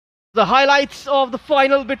The highlights of the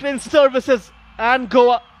final between Services and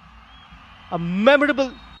Goa. A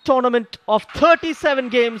memorable tournament of 37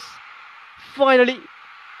 games finally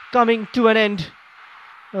coming to an end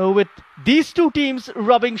with these two teams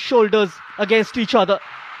rubbing shoulders against each other.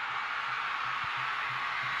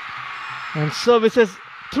 And Services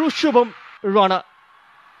through Shubham Rana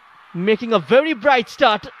making a very bright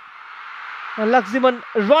start. And Laximan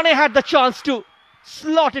Rane had the chance to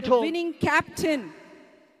slot it home. Winning captain.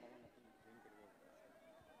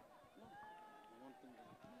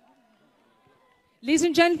 Ladies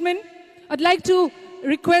and gentlemen, I'd like to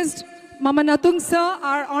request Mama Natung sir,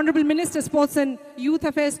 our Honourable Minister Sports and Youth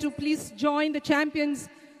Affairs, to please join the champions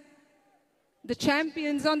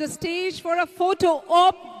on the stage for a photo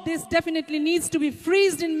op. This definitely needs to be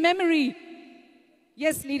freezed in memory.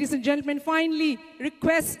 Yes, ladies and gentlemen, finally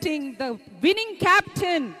requesting the winning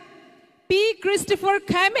captain, P. Christopher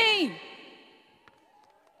Kamei,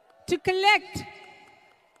 to collect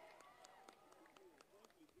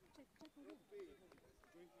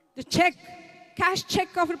the cash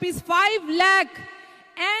check of rupees 5 lakh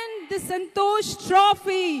and the Santosh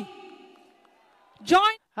Trophy.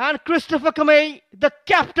 And Christopher Kamei, the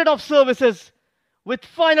captain of Services, with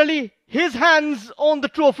finally his hands on the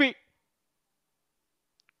trophy.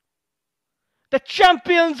 The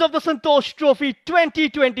champions of the Santosh Trophy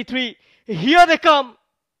 2023, here they come.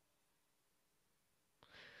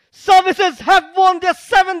 Services have won their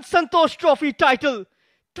 7th Santosh Trophy title.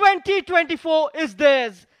 2024 is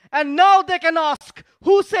theirs. And now they can ask,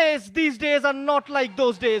 who says these days are not like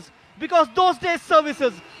those days? Because those days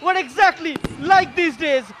Services were exactly like these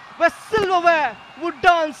days, where silverware would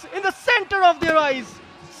dance in the center of their eyes.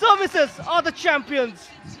 Services are the champions,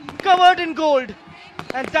 covered in gold.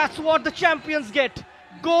 And that's what the champions get.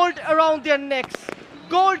 Gold around their necks.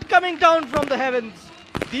 Gold coming down from the heavens.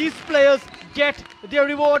 These players get their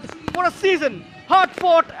reward for a season, hard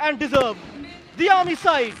fought and deserved. The army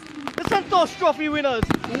side, the Santosh Trophy winners,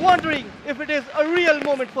 wondering if it is a real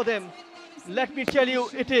moment for them. Let me tell you,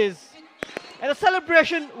 it is. And the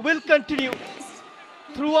celebration will continue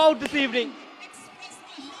throughout this evening.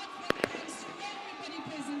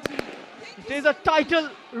 It is a title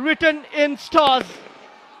written in stars.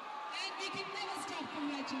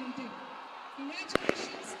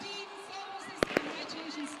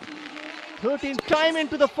 13th time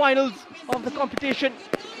into the finals of the competition,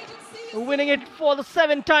 winning it for the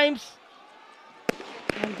 7th times.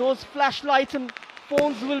 And those flashlights and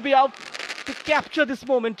phones will be out to capture this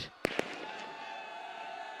moment.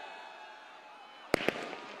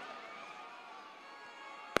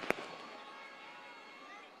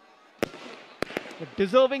 The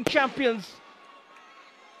deserving champions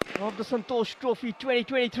of the Santosh Trophy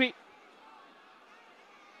 2023.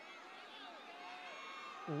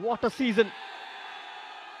 What a season.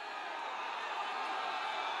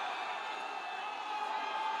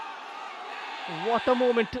 What a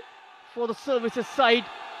moment for the Services side,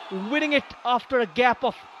 winning it after a gap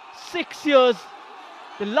of 6 years.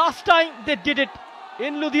 The last time they did it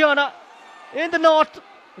in Ludhiana, in the north,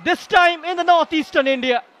 this time in the northeastern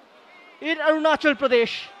India, in Arunachal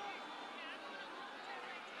Pradesh.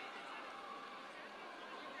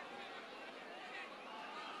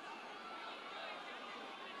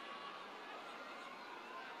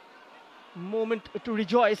 Moment to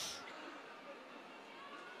rejoice.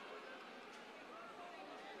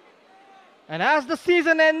 And as the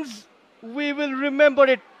season ends, we will remember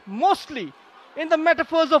it mostly in the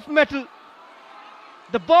metaphors of metal.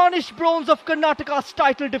 The burnished bronze of Karnataka's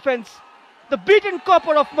title defense, the beaten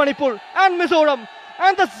copper of Manipur and Mizoram,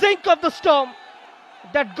 and the zinc of the storm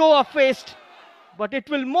that Goa faced. But it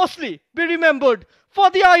will mostly be remembered for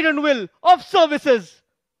the iron will of Services,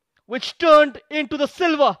 which turned into the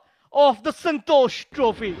silver of the Santosh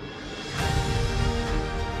Trophy.